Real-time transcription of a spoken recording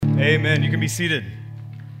Amen. You can be seated.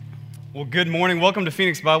 Well, good morning. Welcome to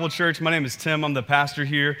Phoenix Bible Church. My name is Tim. I'm the pastor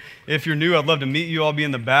here. If you're new, I'd love to meet you. I'll be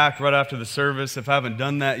in the back right after the service. If I haven't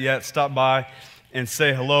done that yet, stop by and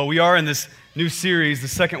say hello. We are in this new series, the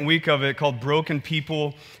second week of it, called Broken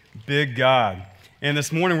People, Big God. And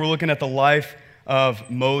this morning, we're looking at the life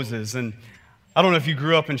of Moses. And I don't know if you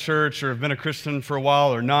grew up in church or have been a Christian for a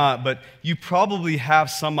while or not, but you probably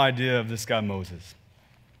have some idea of this guy Moses.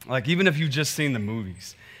 Like, even if you've just seen the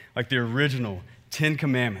movies, like the original 10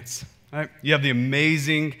 Commandments, right? You have the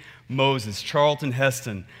amazing Moses, Charlton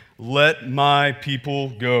Heston, let my people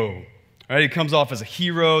go. Right? He comes off as a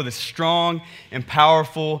hero, this strong and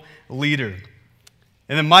powerful leader.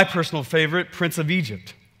 And then my personal favorite, Prince of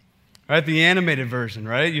Egypt, right? The animated version,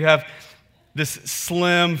 right? You have this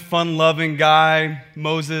slim, fun-loving guy,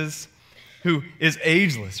 Moses, who is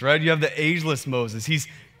ageless, right? You have the ageless Moses.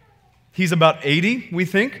 He's about 80, we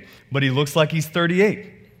think, but he looks like he's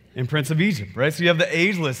 38 in Prince of Egypt, right? So you have the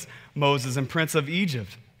ageless Moses and Prince of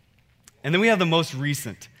Egypt. And then we have the most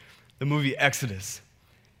recent, the movie Exodus.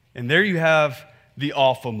 And there you have the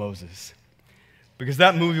awful Moses, because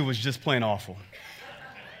that movie was just plain awful.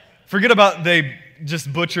 Forget about they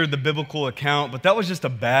just butchered the biblical account, but that was just a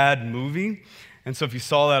bad movie. And so if you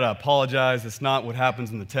saw that, I apologize. It's not what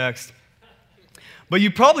happens in the text. But you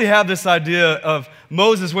probably have this idea of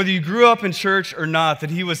Moses, whether you grew up in church or not, that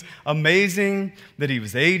he was amazing, that he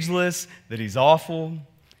was ageless, that he's awful.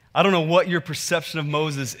 I don't know what your perception of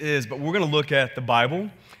Moses is, but we're going to look at the Bible.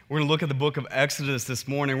 We're going to look at the book of Exodus this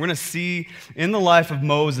morning. We're going to see in the life of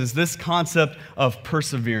Moses this concept of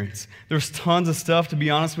perseverance. There's tons of stuff, to be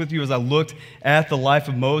honest with you, as I looked at the life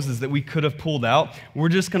of Moses that we could have pulled out. We're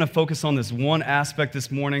just going to focus on this one aspect this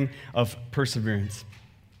morning of perseverance.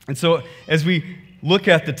 And so as we look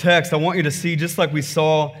at the text, I want you to see, just like we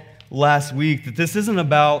saw last week, that this isn't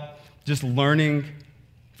about just learning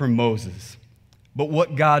from Moses, but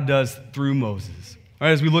what God does through Moses. All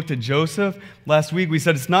right, as we looked at Joseph last week, we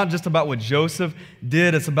said it's not just about what Joseph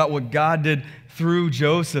did, it's about what God did through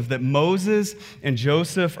Joseph, that Moses and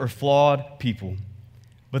Joseph are flawed people,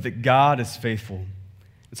 but that God is faithful.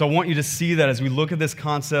 And so I want you to see that as we look at this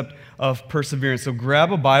concept of perseverance. So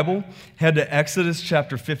grab a Bible, head to Exodus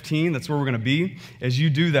chapter 15. That's where we're going to be. As you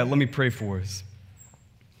do that, let me pray for us.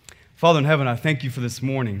 Father in heaven, I thank you for this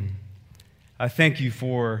morning. I thank you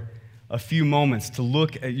for a few moments to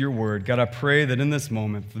look at your word. God, I pray that in this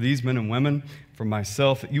moment, for these men and women, for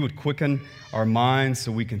myself, that you would quicken our minds so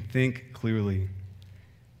we can think clearly,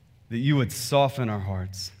 that you would soften our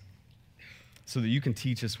hearts so that you can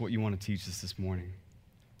teach us what you want to teach us this morning.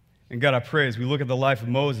 And God, I pray as we look at the life of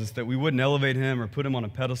Moses that we wouldn't elevate him or put him on a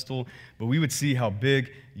pedestal, but we would see how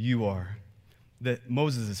big you are. That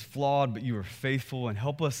Moses is flawed, but you are faithful, and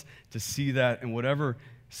help us to see that in whatever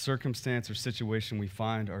circumstance or situation we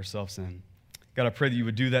find ourselves in. God, I pray that you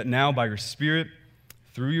would do that now by your Spirit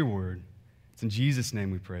through your word. It's in Jesus' name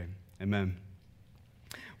we pray. Amen.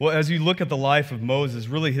 Well, as you look at the life of Moses,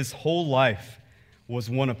 really his whole life was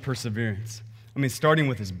one of perseverance. I mean, starting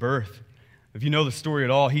with his birth. If you know the story at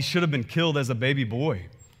all, he should have been killed as a baby boy.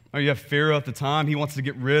 You have Pharaoh at the time. He wants to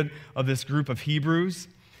get rid of this group of Hebrews,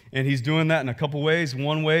 and he's doing that in a couple ways.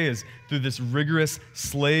 One way is through this rigorous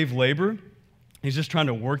slave labor. He's just trying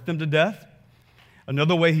to work them to death.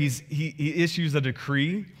 Another way, he issues a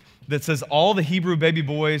decree that says all the Hebrew baby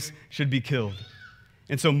boys should be killed.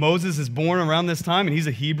 And so Moses is born around this time, and he's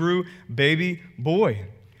a Hebrew baby boy.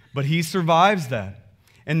 But he survives that.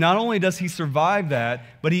 And not only does he survive that,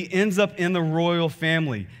 but he ends up in the royal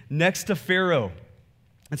family next to Pharaoh.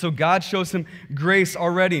 And so God shows him grace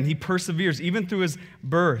already, and he perseveres even through his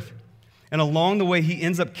birth. And along the way, he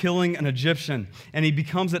ends up killing an Egyptian, and he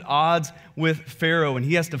becomes at odds with Pharaoh, and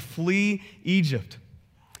he has to flee Egypt.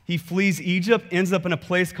 He flees Egypt, ends up in a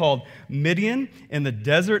place called Midian in the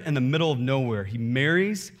desert in the middle of nowhere. He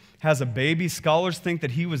marries, has a baby. Scholars think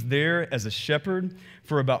that he was there as a shepherd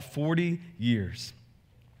for about 40 years.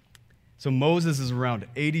 So Moses is around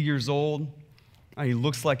 80 years old. He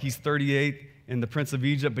looks like he's 38 in the Prince of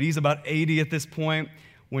Egypt, but he's about 80 at this point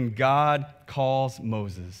when God calls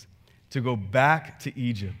Moses to go back to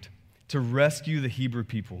Egypt to rescue the Hebrew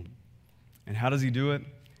people. And how does he do it?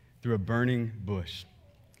 Through a burning bush.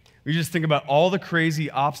 We just think about all the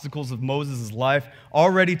crazy obstacles of Moses' life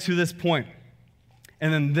already to this point.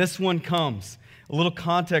 And then this one comes. A little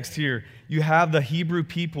context here. You have the Hebrew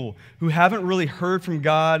people who haven't really heard from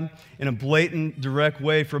God in a blatant, direct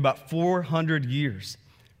way for about 400 years.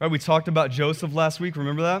 Right? We talked about Joseph last week.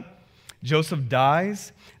 Remember that? Joseph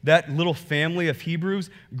dies. That little family of Hebrews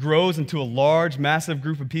grows into a large, massive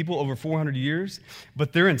group of people over 400 years,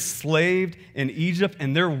 but they're enslaved in Egypt,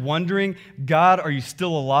 and they're wondering, God, are you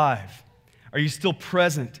still alive? Are you still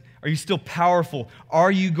present? Are you still powerful?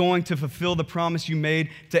 Are you going to fulfill the promise you made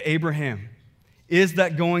to Abraham? Is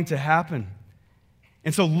that going to happen?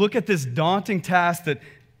 And so look at this daunting task that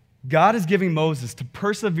God is giving Moses to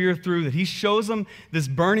persevere through, that he shows him this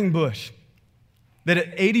burning bush, that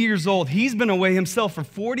at 80 years old, he's been away himself for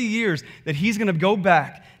 40 years, that he's going to go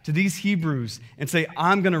back to these Hebrews and say,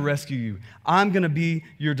 I'm going to rescue you. I'm going to be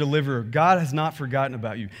your deliverer. God has not forgotten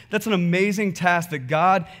about you. That's an amazing task that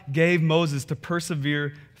God gave Moses to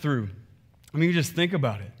persevere through. I mean, you just think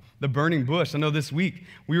about it. The burning bush. I know this week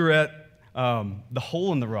we were at the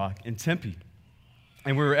Hole in the Rock in Tempe.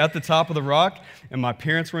 And we were at the top of the rock, and my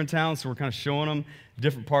parents were in town, so we're kind of showing them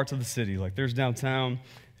different parts of the city. Like, there's downtown,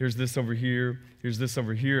 there's this over here, here's this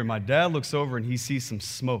over here. And my dad looks over, and he sees some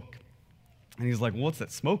smoke. And he's like, what's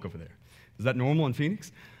that smoke over there? Is that normal in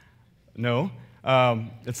Phoenix? No,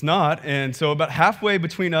 it's not. And so about halfway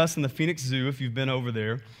between us and the Phoenix Zoo, if you've been over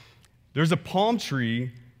there, there's a palm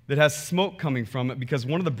tree that has smoke coming from it because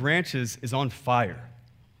one of the branches is on fire.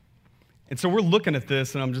 And so we're looking at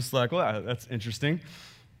this, and I'm just like, well, that's interesting.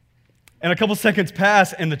 And a couple seconds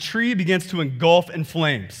pass, and the tree begins to engulf in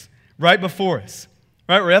flames right before us.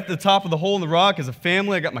 Right, we're at the top of the Hole in the Rock as a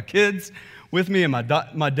family. I got my kids with me and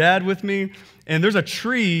my dad with me, and there's a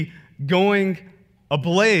tree going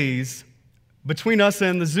ablaze between us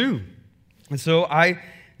and the zoo. And so I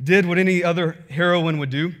did what any other heroine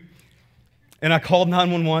would do, and I called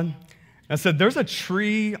 911. I said, there's a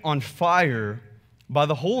tree on fire by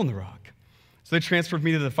the Hole in the Rock. So they transferred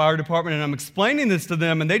me to the fire department, and I'm explaining this to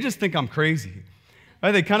them, and they just think I'm crazy.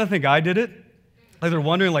 Right? They kind of think I did it. Like, they're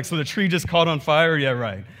wondering, like, so the tree just caught on fire? Yeah,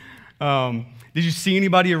 right. Did you see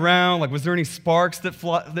anybody around? Like, was there any sparks that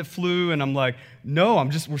flew? And I'm like, no,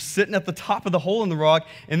 we're sitting at the top of the Hole in the Rock,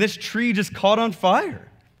 and this tree just caught on fire.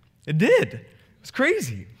 It did. It was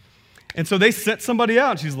crazy. And so they sent somebody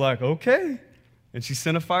out, and she's like, okay. And she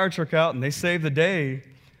sent a fire truck out, and they saved the day.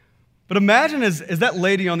 But imagine as that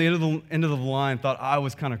lady on the end of the line thought I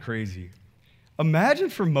was kind of crazy. Imagine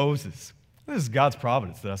for Moses. This is God's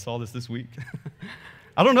providence that I saw this week.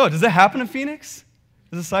 I don't know. Does that happen in Phoenix?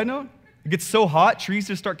 As a side note? It gets so hot, trees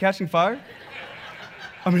just start catching fire?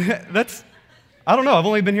 I mean, I don't know. I've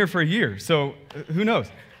only been here for a year, so who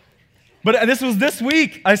knows? But this was this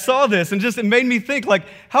week I saw this, and it made me think, like,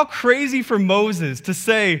 how crazy for Moses to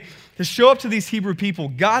show up to these Hebrew people.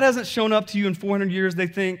 God hasn't shown up to you in 400 years, they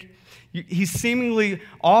think. He's seemingly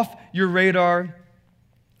off your radar.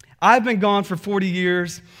 I've been gone for 40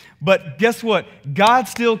 years, but guess what? God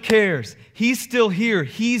still cares. He's still here.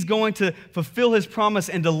 He's going to fulfill his promise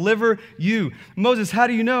and deliver you. Moses, how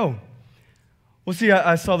do you know? Well, see,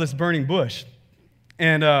 I saw this burning bush,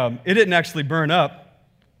 and it didn't actually burn up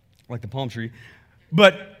like the palm tree,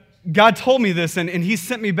 but God told me this, and he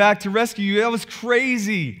sent me back to rescue you. That was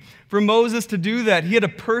crazy for Moses to do that. He had to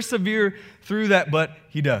persevere through that, but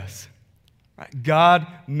he does. God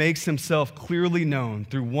makes himself clearly known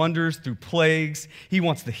through wonders, through plagues. He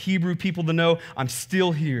wants the Hebrew people to know, I'm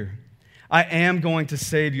still here. I am going to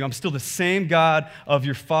save you. I'm still the same God of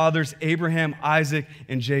your fathers, Abraham, Isaac,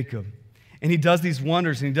 and Jacob. And he does these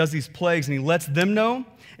wonders, and he does these plagues, and he lets them know,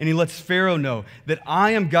 and he lets Pharaoh know that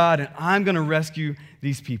I am God, and I'm going to rescue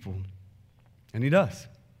these people. And he does.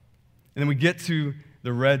 And then we get to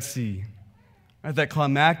the Red Sea. At that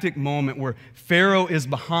climactic moment where Pharaoh is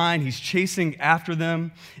behind, he's chasing after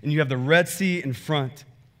them, and you have the Red Sea in front.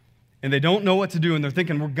 And they don't know what to do, and they're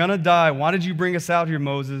thinking, we're going to die. Why did you bring us out here,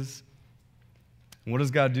 Moses? And what does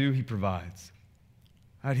God do? He provides.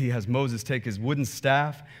 Right? He has Moses take his wooden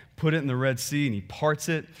staff, put it in the Red Sea, and he parts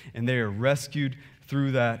it, and they are rescued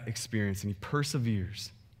through that experience, and he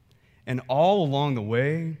perseveres. And all along the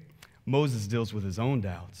way, Moses deals with his own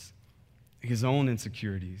doubts, his own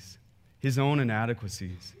insecurities, his own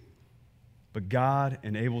inadequacies. But God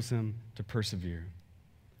enables him to persevere.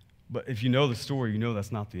 But if you know the story, you know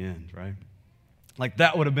that's not the end, right? Like,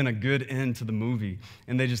 that would have been a good end to the movie,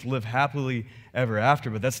 and they just live happily ever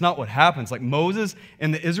after. But that's not what happens. Like, Moses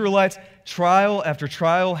and the Israelites, trial after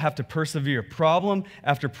trial, have to persevere. Problem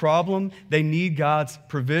after problem, they need God's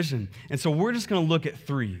provision. And so we're just going to look at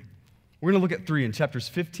three. We're going to look at three in chapters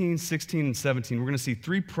 15, 16, and 17. We're going to see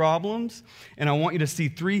three problems, and I want you to see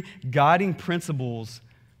three guiding principles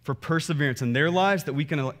for perseverance in their lives that we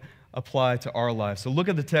can apply to our lives. So look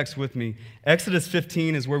at the text with me. Exodus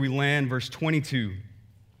 15 is where we land, verse 22.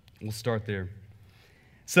 We'll start there. It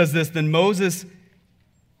says this, Then Moses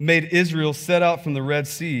made Israel set out from the Red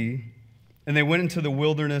Sea, and they went into the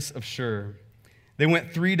wilderness of Shur. They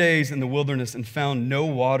went 3 days in the wilderness and found no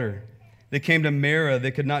water. They came to Marah.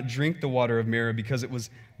 They could not drink the water of Marah because it was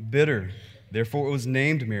bitter. Therefore it was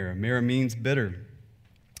named Marah. Marah means bitter.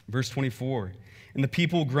 Verse 24, and the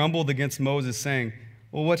people grumbled against Moses, saying,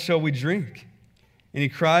 well, what shall we drink? And he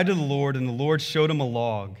cried to the Lord, and the Lord showed him a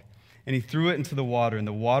log, and he threw it into the water, and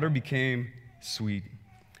the water became sweet.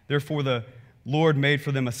 Therefore the Lord made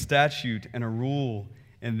for them a statute and a rule,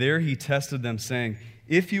 and there he tested them, saying,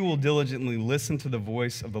 if you will diligently listen to the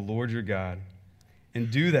voice of the Lord your God,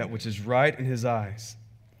 and do that which is right in his eyes,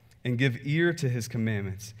 and give ear to his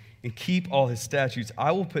commandments, and keep all his statutes,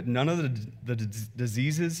 I will put none of the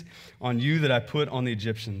diseases on you that I put on the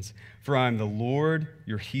Egyptians, for I am the Lord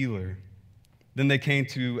your healer. Then they came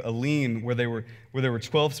to Elim, where there were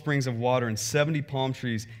 12 springs of water and 70 palm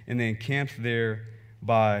trees, and they encamped there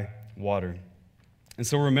by water. And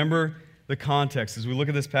so remember the context. As we look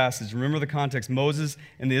at this passage, remember the context. Moses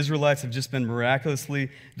and the Israelites have just been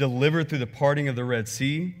miraculously delivered through the parting of the Red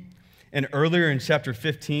Sea. And earlier in chapter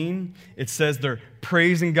 15, it says they're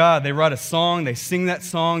praising God. They write a song. They sing that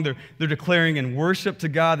song. They're declaring in worship to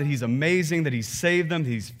God that he's amazing, that he's saved them, that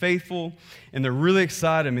he's faithful. And they're really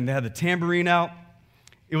excited. I mean, they had the tambourine out.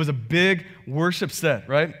 It was a big worship set,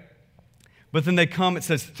 right? But then they come, it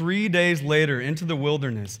says 3 days later into the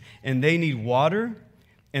wilderness, and they need water,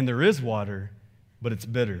 and there is water, but it's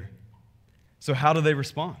bitter. So how do they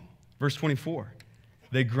respond? Verse 24,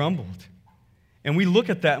 they grumbled. And we look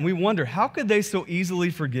at that and we wonder, how could they so easily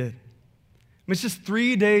forget? I mean, it's just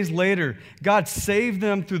 3 days later, God saved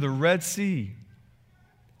them through the Red Sea,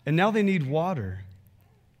 and now they need water.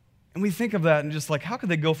 And we think of that and just like, how could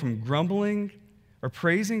they go from grumbling or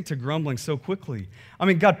praising to grumbling so quickly? I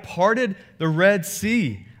mean, God parted the Red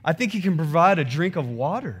Sea. I think he can provide a drink of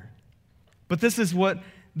water. But this is what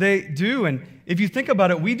they do. And if you think about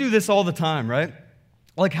it, we do this all the time, right?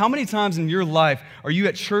 Like, how many times in your life are you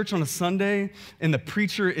at church on a Sunday and the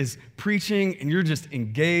preacher is preaching and you're just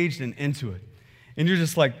engaged and into it? And you're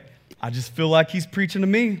just like, I just feel like he's preaching to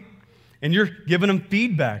me. And you're giving him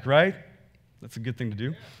feedback, right? That's a good thing to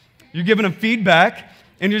do. You're giving him feedback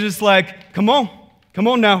and you're just like, come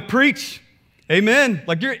on now, preach. Amen.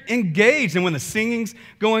 Like, you're engaged. And when the singing's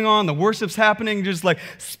going on, the worship's happening, you're just like,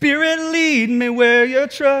 Spirit, lead me where you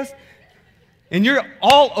trust. And you're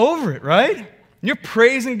all over it, right? You're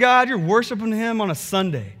praising God, you're worshiping him on a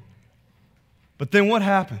Sunday. But then what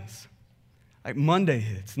happens? Like, Monday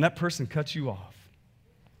hits and that person cuts you off.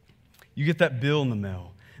 You get that bill in the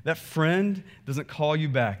mail. That friend doesn't call you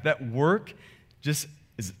back. That work just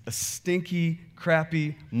is a stinky,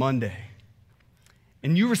 crappy Monday.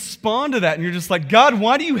 And you respond to that and you're just like, God,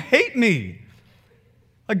 why do you hate me?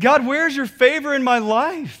 Like, God, where's your favor in my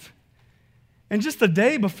life? And just the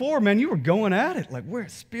day before, man, you were going at it. Like, where?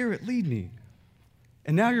 Spirit, lead me.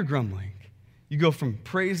 And now you're grumbling. You go from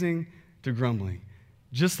praising to grumbling,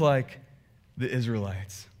 just like the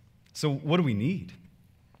Israelites. So what do we need?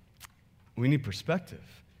 We need perspective.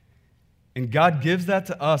 And God gives that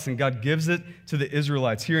to us, and God gives it to the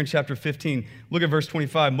Israelites. Here in chapter 15, look at verse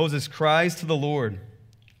 25. Moses cries to the Lord.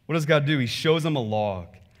 What does God do? He shows them a log,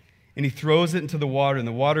 and he throws it into the water, and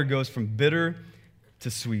the water goes from bitter to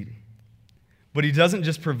sweet. But he doesn't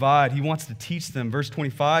just provide. He wants to teach them. Verse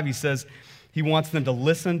 25, he says, he wants them to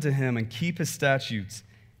listen to him and keep his statutes.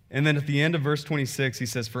 And then at the end of verse 26, he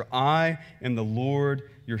says, for I am the Lord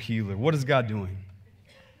your healer. What is God doing?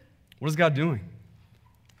 What is God doing?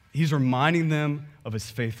 He's reminding them of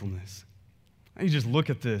his faithfulness. And you just look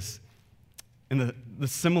at this and the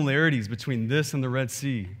similarities between this and the Red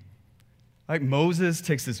Sea. Like, Moses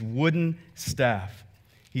takes this wooden staff,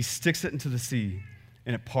 he sticks it into the sea,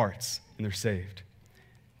 and it parts, and they're saved.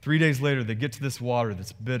 3 days later, they get to this water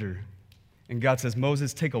that's bitter. And God says,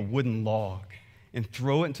 Moses, take a wooden log and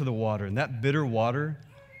throw it into the water, and that bitter water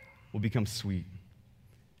will become sweet.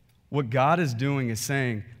 What God is doing is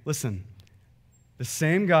saying, listen, the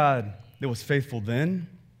same God that was faithful then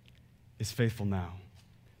is faithful now.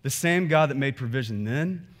 The same God that made provision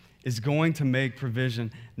then is going to make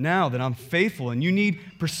provision now, that I'm faithful. And you need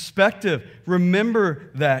perspective. Remember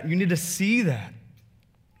that. You need to see that.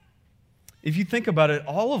 If you think about it,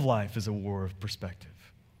 all of life is a war of perspective.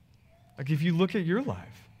 Like, if you look at your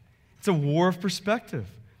life, it's a war of perspective.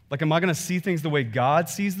 Like, am I going to see things the way God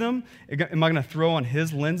sees them? Am I going to throw on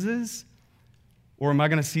his lenses? Or am I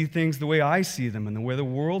going to see things the way I see them and the way the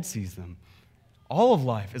world sees them? All of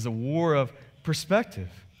life is a war of perspective.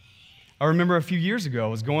 I remember a few years ago, I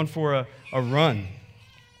was going for a run.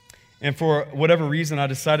 And for whatever reason, I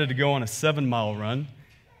decided to go on a 7-mile run.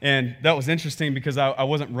 And that was interesting because I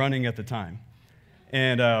wasn't running at the time.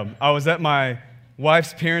 And I was at my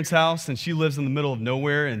wife's parents' house, and she lives in the middle of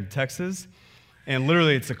nowhere in Texas, and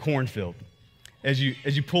literally it's a cornfield. As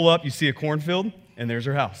you pull up, you see a cornfield, and there's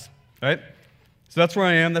her house, right? So that's where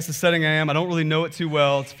I am. That's the setting I am. I don't really know it too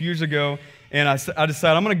well. It's a few years ago, and I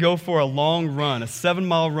decided I'm going to go for a long run, a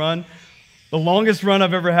 7-mile run, the longest run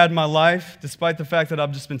I've ever had in my life, despite the fact that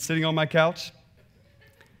I've just been sitting on my couch.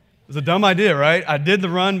 It was a dumb idea, right? I did the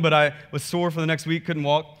run, but I was sore for the next week, couldn't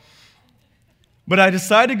walk. But I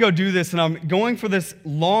decided to go do this, and I'm going for this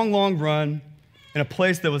long, long run in a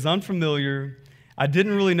place that was unfamiliar. I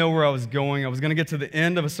didn't really know where I was going. I was going to get to the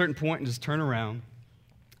end of a certain point and just turn around.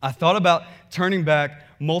 I thought about turning back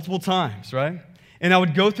multiple times, right? And I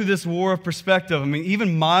would go through this war of perspective. I mean,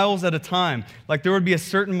 even miles at a time. Like, there would be a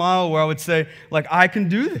certain mile where I would say, like, I can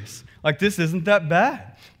do this. Like, this isn't that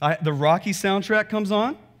bad. The Rocky soundtrack comes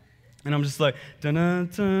on, and I'm just like,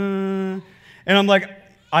 dun-dun-dun. And I'm like,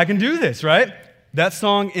 I can do this, right? That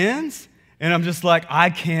song ends, and I'm just like, I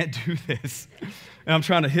can't do this. And I'm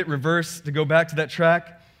trying to hit reverse to go back to that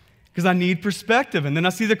track because I need perspective. And then I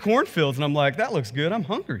see the cornfields, and I'm like, that looks good. I'm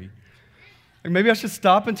hungry. Like, maybe I should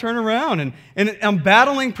stop and turn around. And I'm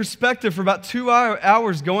battling perspective for about 2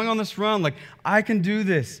 hours going on this run. Like, I can do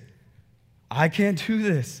this. I can't do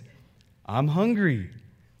this. I'm hungry.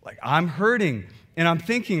 Like, I'm hurting. And I'm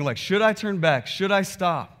thinking, like, should I turn back? Should I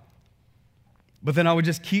stop? But then I would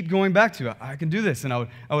just keep going back to it. I can do this. And I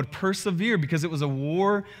would persevere because it was a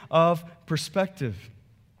war of perspective.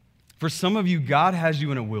 For some of you, God has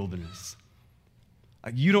you in a wilderness.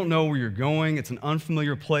 Like, you don't know where you're going. It's an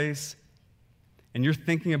unfamiliar place. And you're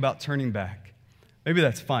thinking about turning back. Maybe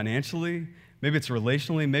that's financially. Maybe it's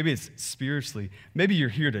relationally. Maybe it's spiritually. Maybe you're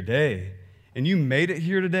here today and you made it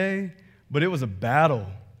here today, but it was a battle.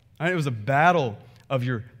 Right? It was a battle of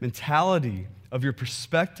your mentality, of your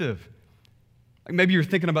perspective. Like, maybe you're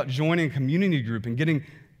thinking about joining a community group and getting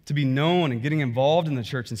to be known and getting involved in the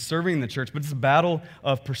church and serving in the church, but it's a battle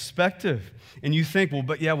of perspective. And you think, well,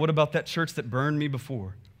 but yeah, what about that church that burned me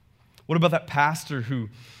before? What about that pastor who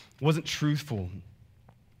wasn't truthful?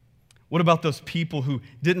 What about those people who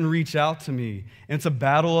didn't reach out to me? And it's a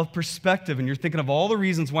battle of perspective, and you're thinking of all the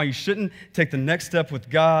reasons why you shouldn't take the next step with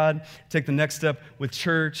God, take the next step with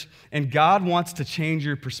church, and God wants to change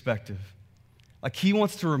your perspective. Like, He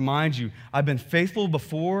wants to remind you, I've been faithful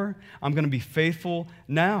before, I'm going to be faithful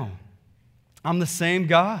now. I'm the same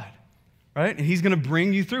God, right? And He's going to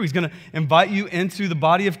bring you through. He's going to invite you into the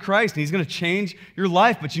body of Christ, and He's going to change your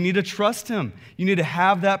life, but you need to trust Him. You need to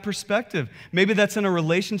have that perspective. Maybe that's in a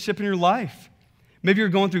relationship in your life. Maybe you're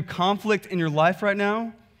going through conflict in your life right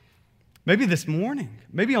now. Maybe this morning,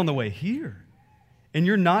 maybe on the way here, and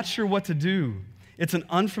you're not sure what to do. It's an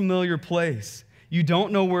unfamiliar place. You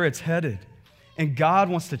don't know where it's headed. And God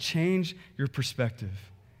wants to change your perspective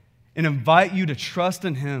and invite you to trust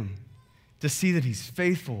in Him, to see that He's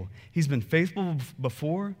faithful. He's been faithful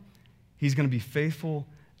before. He's going to be faithful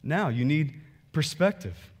now. You need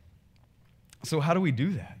perspective. So how do we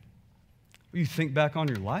do that? Well, you think back on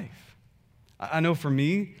your life. I know for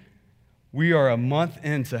me, we are a month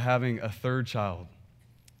into having a third child.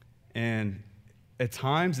 And at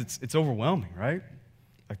times, it's overwhelming, right?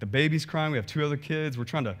 Like, the baby's crying. We have 2 other kids. We're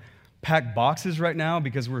trying to pack boxes right now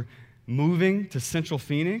because we're moving to Central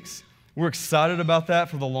Phoenix. We're excited about that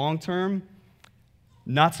for the long term,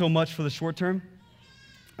 not so much for the short term.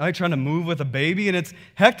 Right, trying to move with a baby, and it's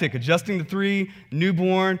hectic, adjusting to 3,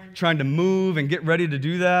 newborn, trying to move and get ready to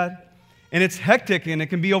do that. And it's hectic, and it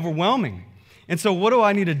can be overwhelming. And so what do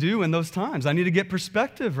I need to do in those times? I need to get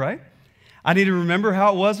perspective, right? I need to remember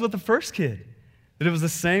how it was with the first kid, that it was the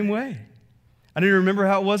same way. I need to remember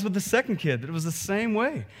how it was with the second kid, that it was the same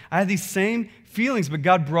way. I had these same feelings, but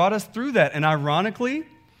God brought us through that. And ironically,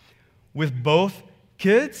 with both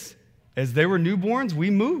kids, as they were newborns, we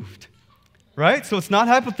moved, right? So it's not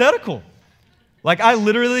hypothetical. Like, I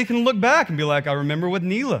literally can look back and be like, I remember with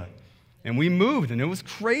Neela, and we moved, and it was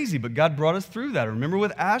crazy, but God brought us through that. I remember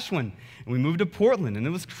with Ashwin, and we moved to Portland, and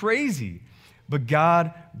it was crazy, but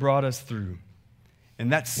God brought us through.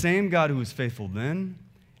 And that same God who was faithful then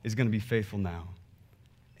is going to be faithful now.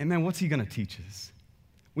 And man, what's He going to teach us?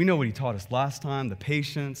 We know what He taught us last time, the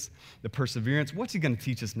patience, the perseverance. What's He going to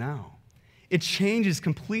teach us now? It changes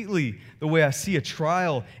completely the way I see a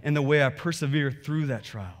trial and the way I persevere through that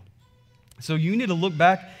trial. So you need to look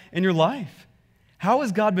back in your life. How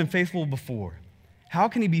has God been faithful before? How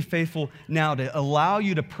can He be faithful now to allow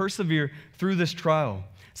you to persevere through this trial?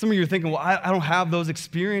 Some of you are thinking, well, I don't have those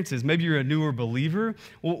experiences. Maybe you're a newer believer.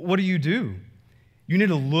 Well, what do? You need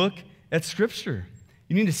to look at Scripture.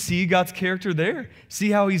 You need to see God's character there. See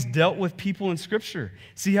how He's dealt with people in Scripture.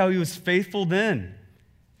 See how He was faithful then,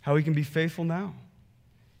 how He can be faithful now.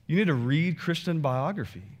 You need to read Christian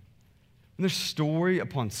biography. And there's story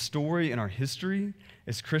upon story in our history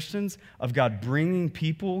as Christians of God bringing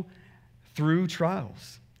people through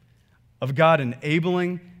trials, of God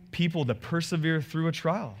enabling people to persevere through a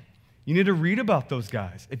trial. You need to read about those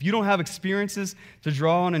guys. If you don't have experiences to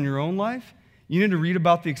draw on in your own life, you need to read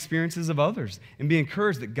about the experiences of others and be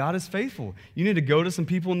encouraged that God is faithful. You need to go to some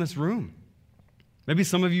people in this room. Maybe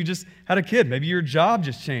some of you just had a kid. Maybe your job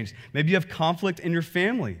just changed. Maybe you have conflict in your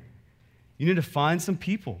family. You need to find some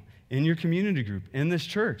people in your community group, in this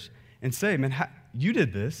church, and say, man, you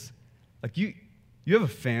did this. Like you have a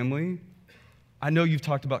family. I know you've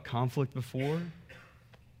talked about conflict before.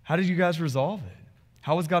 How did you guys resolve it?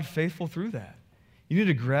 How was God faithful through that? You need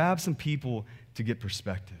to grab some people to get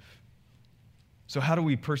perspective. So how do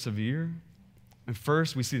we persevere? And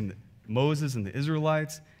first, we see Moses and the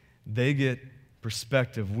Israelites, they get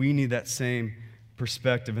perspective. We need that same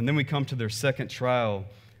perspective. And then we come to their second trial.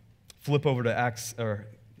 Flip over to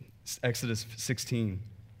Exodus 16.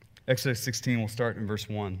 Exodus 16, we'll start in verse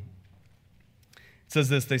 1. It says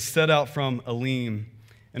this, they set out from Elim,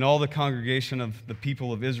 and all the congregation of the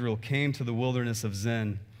people of Israel came to the wilderness of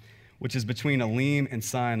Zin, which is between Elim and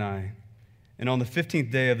Sinai. And on the 15th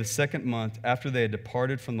day of the second month, after they had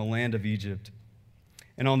departed from the land of Egypt,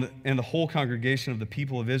 and the whole congregation of the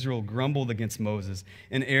people of Israel grumbled against Moses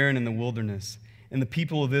and Aaron in the wilderness. And the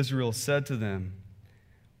people of Israel said to them,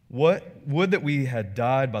 "What would that we had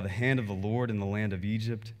died by the hand of the Lord in the land of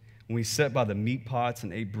Egypt, when we sat by the meat pots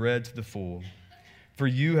and ate bread to the full. For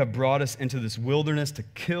you have brought us into this wilderness to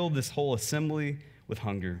kill this whole assembly with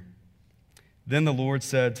hunger." Then the Lord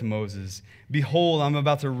said to Moses, "Behold, I'm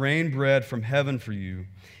about to rain bread from heaven for you,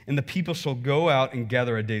 and the people shall go out and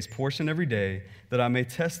gather a day's portion every day, that I may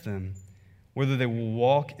test them, whether they will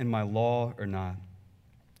walk in my law or not."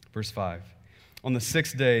 Verse 5. On the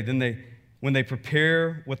sixth day, when they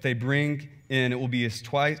prepare what they bring in, it will be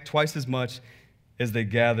twice as much as they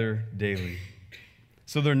gather daily.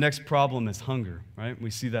 So their next problem is hunger, right?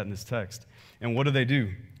 We see that in this text. And what do?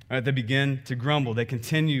 All right, they begin to grumble. They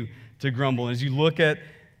continue to grumble. And as you look at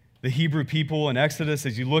the Hebrew people in Exodus,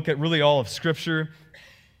 as you look at really all of Scripture,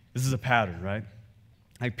 this is a pattern, right?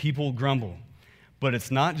 Like people grumble. But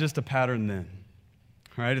it's not just a pattern then,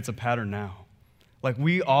 right? It's a pattern now. Like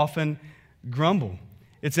we often grumble.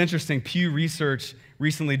 It's interesting, Pew Research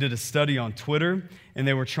recently did a study on Twitter, and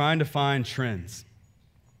they were trying to find trends.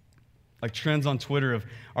 Like trends on Twitter of,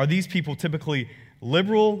 are these people typically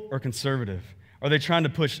liberal or conservative? Are they trying to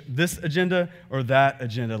push this agenda or that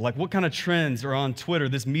agenda? Like what kind of trends are on Twitter,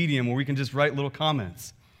 this medium where we can just write little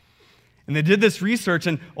comments? And they did this research,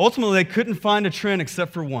 and ultimately they couldn't find a trend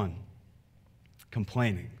except for one: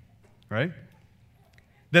 complaining, right?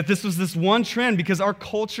 That this was this one trend because our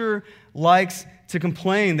culture likes to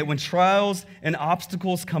complain, that when trials and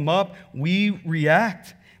obstacles come up, we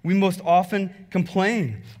react. We most often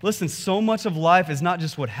complain. Listen, so much of life is not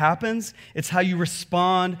just what happens, it's how you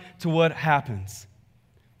respond to what happens.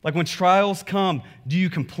 Like when trials come, do you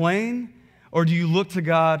complain or do you look to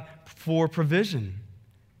God for provision?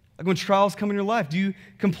 Like when trials come in your life, do you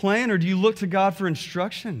complain or do you look to God for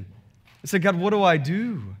instruction? And say, "God, what do I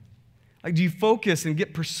do?" Like, do you focus and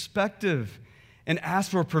get perspective and ask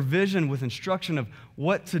for provision with instruction of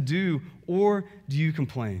what to do, or do you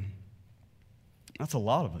complain? That's a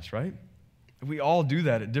lot of us, right? We all do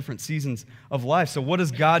that at different seasons of life. So what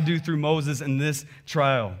does God do through Moses in this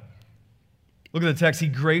trial? Look at the text. He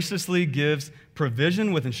graciously gives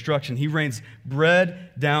provision with instruction. He rains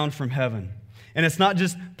bread down from heaven. And it's not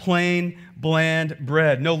just plain, bland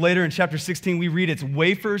bread. No, later in chapter 16, we read it's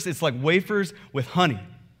wafers. It's like wafers with honey.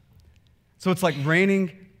 So it's like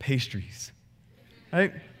raining pastries,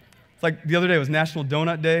 right? It's like the other day was National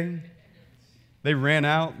Donut Day. They ran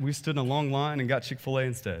out. We stood in a long line and got Chick-fil-A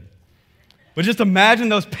instead. But just imagine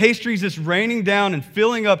those pastries just raining down and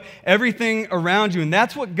filling up everything around you. And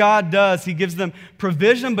that's what God does. He gives them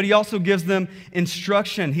provision, but He also gives them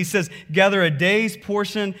instruction. He says, gather a day's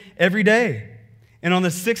portion every day. And on the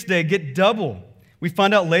sixth day, get double. We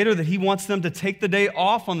find out later that He wants them to take the day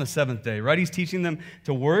off on the seventh day, right? He's teaching them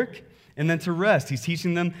to work and then to rest. He's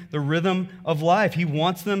teaching them the rhythm of life. He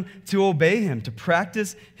wants them to obey Him, to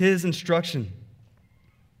practice His instruction.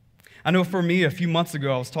 I know for me, a few months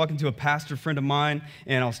ago, I was talking to a pastor friend of mine,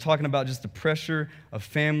 and I was talking about just the pressure of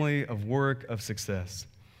family, of work, of success,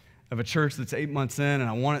 of a church that's 8 months in, and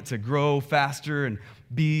I want it to grow faster and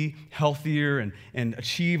be healthier and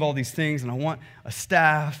achieve all these things, and I want a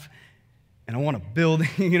staff, and I want a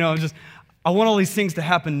building, I want all these things to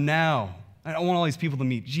happen now. I want all these people to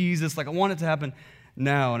meet Jesus. I want it to happen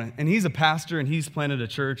now. And he's a pastor, and he's planted a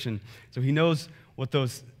church, and so he knows what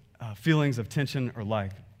those feelings of tension are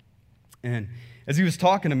like. And as he was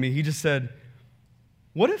talking to me, he just said,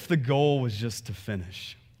 what if the goal was just to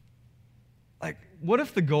finish? Like, what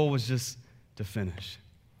if the goal was just to finish?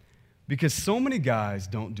 Because so many guys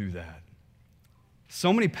don't do that.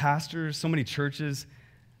 So many pastors, so many churches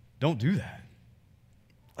don't do that.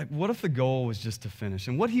 Like, what if the goal was just to finish?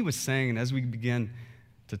 And what he was saying, as we began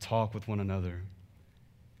to talk with one another,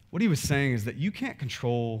 what he was saying is that you can't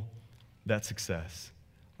control that success.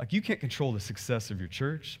 Like, you can't control the success of your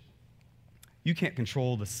church. You can't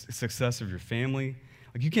control the success of your family.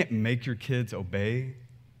 Like, you can't make your kids obey.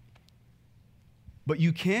 But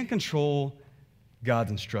you can control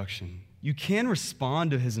God's instruction. You can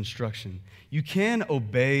respond to his instruction. You can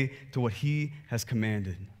obey to what he has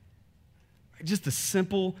commanded. Just the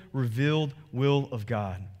simple, revealed will of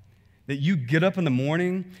God. That you get up in the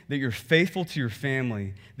morning, that you're faithful to your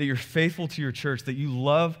family, that you're faithful to your church, that you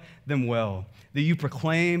love them well, that you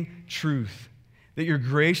proclaim truth, that you're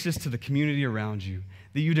gracious to the community around you,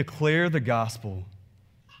 that you declare the gospel.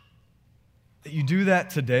 That you do that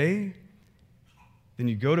today, then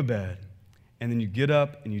you go to bed, and then you get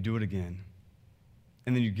up and you do it again.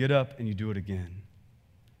 And then you get up and you do it again.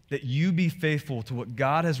 That you be faithful to what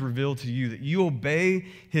God has revealed to you, that you obey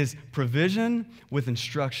his provision with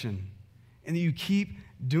instruction, and that you keep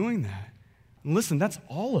doing that. And listen, that's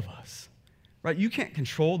all of us, right? You can't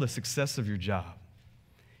control the success of your job.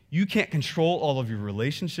 You can't control all of your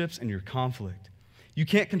relationships and your conflict. You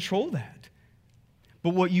can't control that.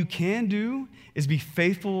 But what you can do is be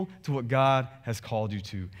faithful to what God has called you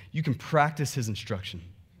to. You can practice his instruction.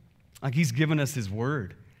 Like he's given us his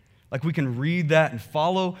word. Like we can read that and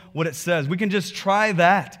follow what it says. We can just try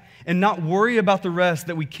that and not worry about the rest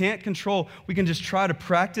that we can't control. We can just try to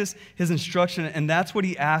practice his instruction, and that's what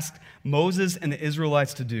he asked Moses and the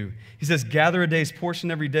Israelites to do. He says, gather a day's portion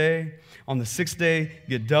every day. On the sixth day,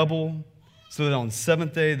 get double, so that on the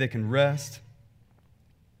seventh day they can rest.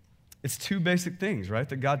 It's two basic things, right,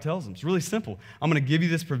 that God tells them. It's really simple. I'm going to give you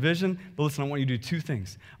this provision, but listen, I want you to do two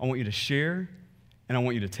things. I want you to share, and I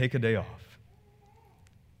want you to take a day off.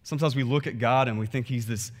 Sometimes we look at God and we think he's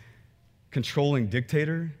this controlling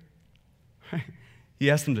dictator. Right? He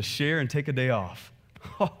asked them to share and take a day off.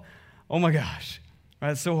 Oh my gosh,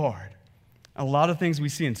 right? It's so hard. A lot of things we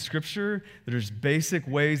see in Scripture, that there's basic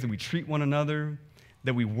ways that we treat one another,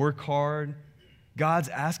 that we work hard. God's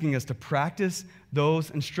asking us to practice those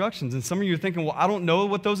instructions. And some of you are thinking, well, I don't know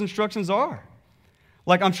what those instructions are.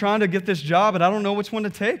 Like, I'm trying to get this job, and I don't know which one to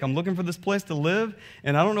take. I'm looking for this place to live,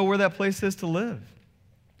 and I don't know where that place is to live.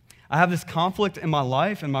 I have this conflict in my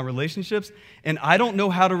life and my relationships, and I don't know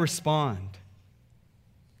how to respond.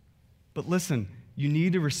 But listen, you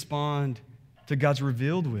need to respond to God's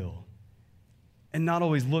revealed will and not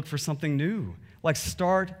always look for something new. Like,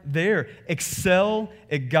 start there. Excel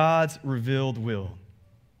at God's revealed will.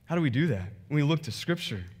 How do we do that? When we look to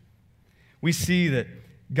Scripture, we see that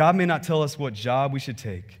God may not tell us what job we should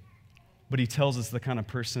take, but he tells us the kind of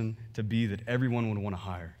person to be that everyone would want to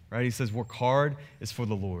hire, right? He says, work hard is for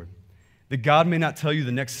the Lord. That God may not tell you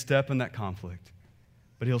the next step in that conflict,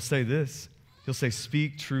 but he'll say this. He'll say,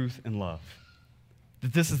 speak truth and love.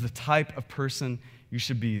 That this is the type of person you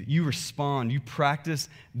should be. You respond, you practice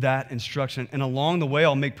that instruction, and along the way,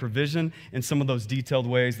 I'll make provision in some of those detailed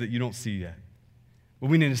ways that you don't see yet. But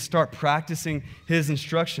we need to start practicing his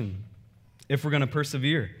instruction if we're going to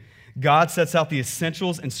persevere. God sets out the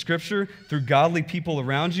essentials in Scripture through godly people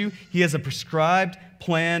around you. He has a prescribed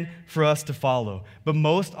plan for us to follow. But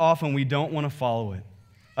most often, we don't want to follow it.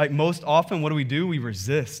 Like most often, what do? We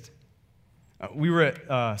resist. We were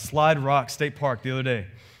at Slide Rock State Park the other day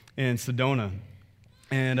in Sedona.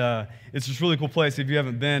 And it's this really cool place. If you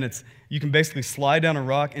haven't been, you can basically slide down a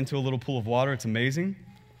rock into a little pool of water. It's amazing.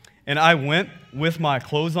 And I went with my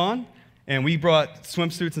clothes on, and we brought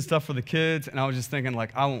swimsuits and stuff for the kids, and I was just thinking,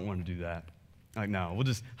 like, I won't want to do that. Like, no, we'll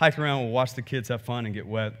just hike around, we'll watch the kids have fun and get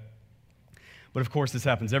wet. But of course, this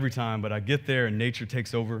happens every time, but I get there and nature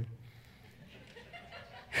takes over.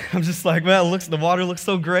 I'm just like, man, the water looks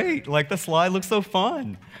so great. Like, the slide looks so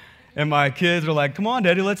fun. And my kids are like, come on,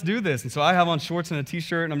 Daddy, let's do this. And so I have on shorts and a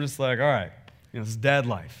T-shirt, and I'm just like, all right, this is dad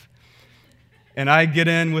life. And I get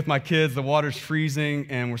in with my kids, the water's freezing,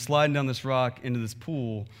 and we're sliding down this rock into this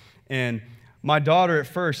pool. And my daughter, at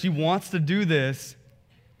first, she wants to do this,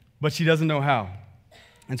 but she doesn't know how.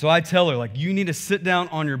 And so I tell her, like, you need to sit down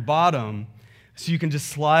on your bottom so you can just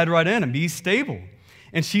slide right in and be stable.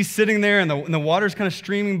 And she's sitting there, and the water's kind of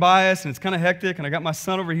streaming by us, and it's kind of hectic, and I got my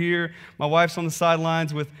son over here. My wife's on the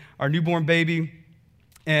sidelines with our newborn baby.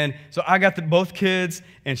 And so I got both kids,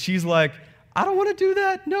 and she's like, I don't want to do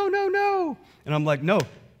that. No, no, no. And I'm like, no,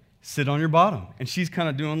 sit on your bottom. And she's kind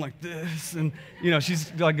of doing like this, and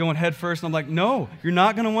she's like going head first. And I'm like, no, you're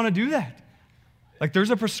not going to want to do that. Like,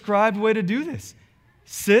 there's a prescribed way to do this.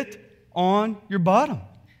 Sit on your bottom,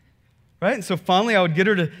 right? And so finally I would get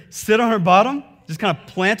her to sit on her bottom, just kind of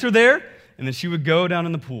plant her there, and then she would go down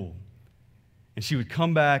in the pool. And she would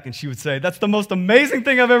come back and she would say, that's the most amazing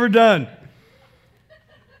thing I've ever done.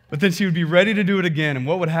 But then she would be ready to do it again. And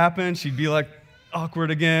what would happen? She'd be like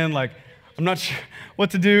awkward again, like, I'm not sure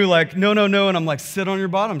what to do, like, no. And I'm like, sit on your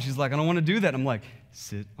bottom. She's like, I don't want to do that. I'm like,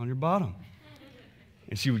 sit on your bottom.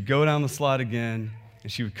 And she would go down the slide again,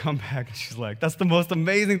 and she would come back, and she's like, that's the most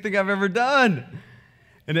amazing thing I've ever done.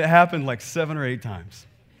 And it happened like 7 or 8 times,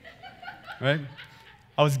 right?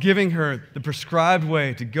 I was giving her the prescribed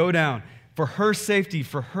way to go down for her safety,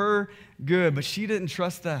 for her good, but she didn't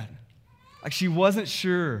trust that. Like, she wasn't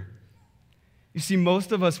sure. You see,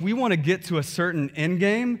 most of us, we want to get to a certain end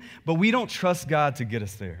game, but we don't trust God to get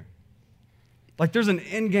us there. Like, there's an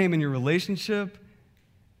end game in your relationship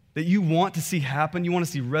that you want to see happen. You want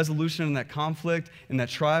to see resolution in that conflict, in that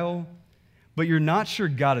trial, but you're not sure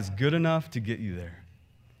God is good enough to get you there.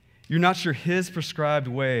 You're not sure His prescribed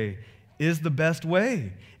way is the best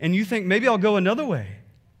way. And you think, maybe I'll go another way.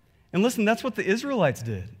 And listen, that's what the Israelites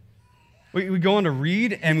did. We go on to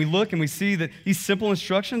read, and we look, and we see that these simple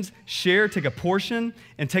instructions, share, take a portion,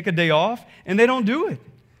 and take a day off, and they don't do it,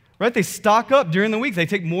 right? They stock up during the week. They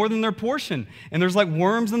take more than their portion, and there's like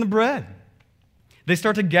worms in the bread. They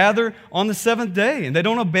start to gather on the 7th day, and they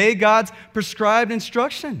don't obey God's prescribed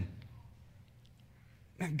instruction.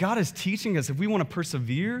 Man, God is teaching us if we want to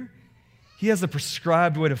persevere, He has a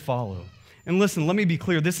prescribed way to follow. And listen, let me be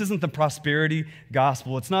clear. This isn't the prosperity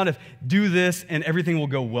gospel. It's not if do this and everything will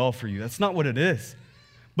go well for you. That's not what it is.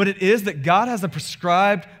 But it is that God has a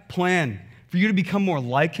prescribed plan for you to become more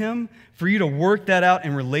like Him, for you to work that out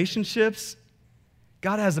in relationships.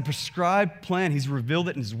 God has a prescribed plan. He's revealed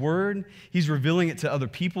it in His Word. He's revealing it to other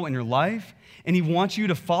people in your life, and He wants you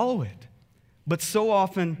to follow it. But so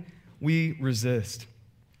often, we resist.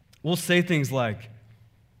 We'll say things like,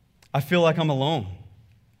 I feel like I'm alone.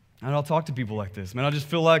 And I'll talk to people like this. Man, I just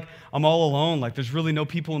feel like I'm all alone, like there's really no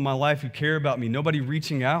people in my life who care about me, nobody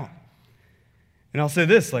reaching out. And I'll say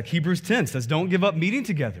this, like Hebrews 10 says, don't give up meeting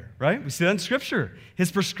together, right? We see that in Scripture.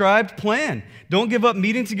 His prescribed plan. Don't give up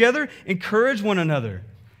meeting together, encourage one another.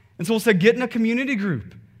 And so we'll say, get in a community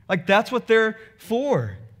group. Like that's what they're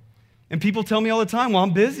for. And people tell me all the time, well,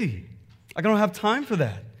 I'm busy. Like I don't have time for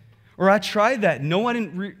that. Or I tried that. No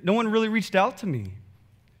one really reached out to me.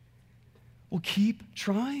 Well, keep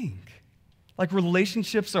trying. Like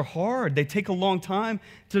relationships are hard. They take a long time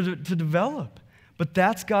to develop. But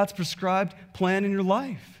that's God's prescribed plan in your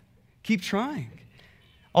life. Keep trying.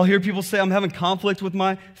 I'll hear people say, I'm having conflict with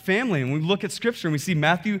my family. And we look at Scripture and we see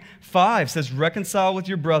Matthew 5 says, reconcile with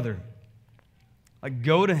your brother. Like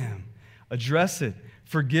go to him, address it,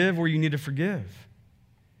 forgive where you need to forgive.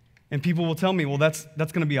 And people will tell me, well, that's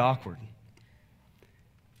going to be awkward.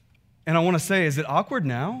 And I want to say, is it awkward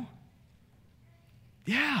now?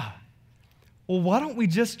 Yeah. Well, why don't we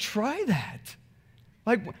just try that?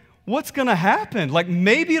 Like, what's going to happen? Like,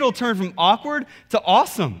 maybe it'll turn from awkward to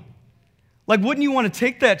awesome. Like, wouldn't you want to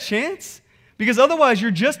take that chance? Because otherwise, you're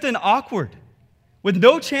just in awkward with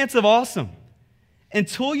no chance of awesome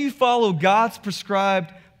until you follow God's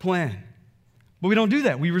prescribed plan. But we don't do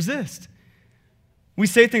that. We resist. We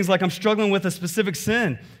say things like, I'm struggling with a specific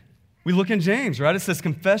sin. We look in James, right? It says,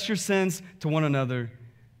 confess your sins to one another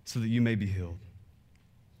so that you may be healed.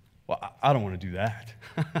 Well, I don't want to do that.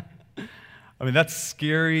 I mean, that's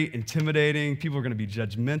scary, intimidating. People are going to be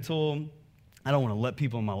judgmental. I don't want to let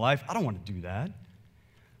people in my life. I don't want to do that.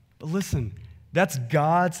 But listen, that's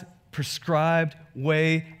God's prescribed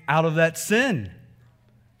way out of that sin.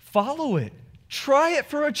 Follow it. Try it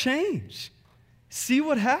for a change. See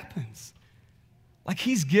what happens. Like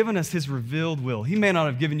He's given us His revealed will. He may not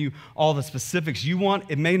have given you all the specifics you want.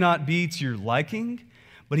 It may not be to your liking,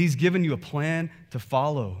 but He's given you a plan to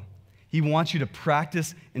follow. He wants you to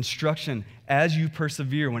practice instruction as you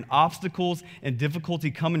persevere. When obstacles and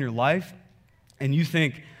difficulty come in your life and you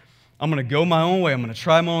think, I'm going to go my own way, I'm going to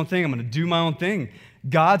try my own thing, I'm going to do my own thing,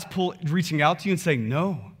 God's reaching out to you and saying,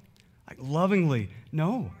 no. Like lovingly,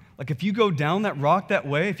 no. Like if you go down that rock that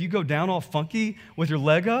way, if you go down all funky with your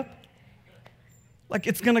leg up, like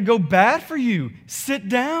it's going to go bad for you. Sit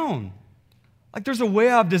down. Like there's a way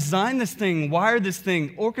I've designed this thing, wired this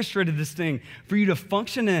thing, orchestrated this thing for you to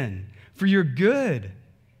function in, for your good,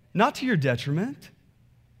 not to your detriment.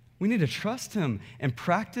 We need to trust Him and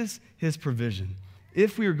practice His provision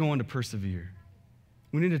if we are going to persevere.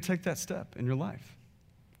 We need to take that step in your life.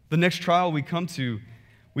 The next trial we come to,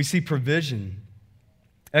 we see provision.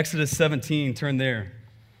 Exodus 17, turn there.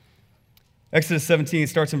 Exodus 17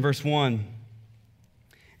 starts in verse 1.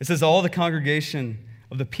 It says, all the congregation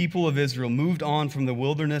of the people of Israel moved on from the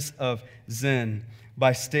wilderness of Zin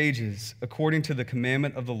by stages, according to the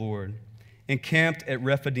commandment of the Lord, and camped at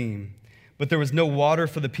Rephidim. But there was no water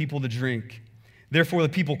for the people to drink. Therefore the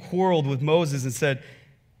people quarreled with Moses and said,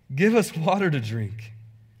 give us water to drink.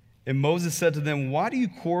 And Moses said to them, why do you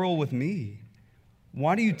quarrel with me?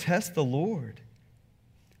 Why do you test the Lord?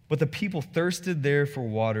 But the people thirsted there for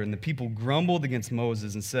water, and the people grumbled against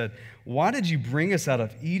Moses and said, why did you bring us out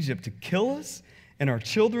of Egypt to kill us and our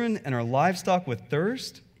children and our livestock with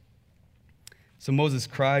thirst? So Moses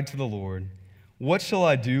cried to the Lord, what shall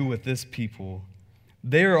I do with this people?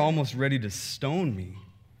 They are almost ready to stone me.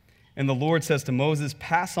 And the Lord says to Moses,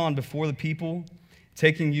 pass on before the people,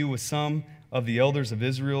 taking you with some of the elders of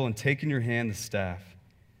Israel, and take in your hand the staff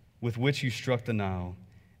with which you struck the Nile,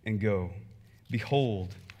 and go.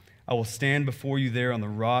 Behold, I will stand before you there on the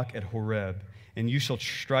rock at Horeb, and you shall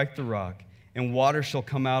strike the rock, and water shall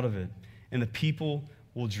come out of it, and the people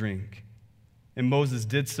will drink. And Moses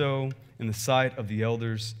did so in the sight of the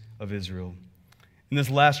elders of Israel. In this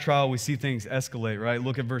last trial, we see things escalate, right?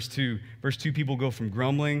 Look at verse 2. Verse 2, people go from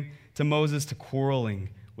grumbling to Moses to quarreling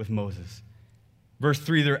with Moses. Verse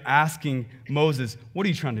 3, they're asking Moses, what are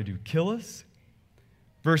you trying to do, kill us?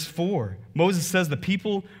 Verse 4, Moses says the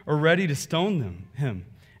people are ready to stone him.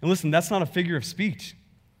 And listen, that's not a figure of speech.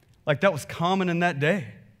 Like, that was common in that day.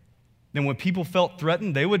 And when people felt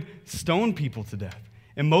threatened, they would stone people to death.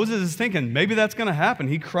 And Moses is thinking, maybe that's going to happen.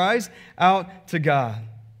 He cries out to God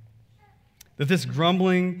that this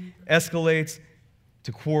grumbling escalates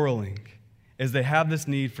to quarreling as they have this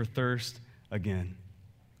need for thirst again.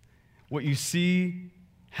 What you see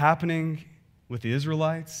happening with the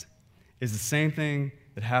Israelites is the same thing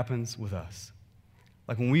that happens with us.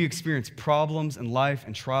 Like, when we experience problems in life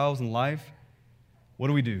and trials in life,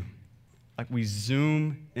 what do? Like, we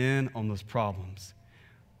zoom in on those problems.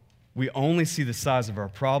 We only see the size of our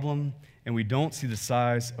problem, and we don't see the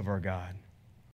size of our God.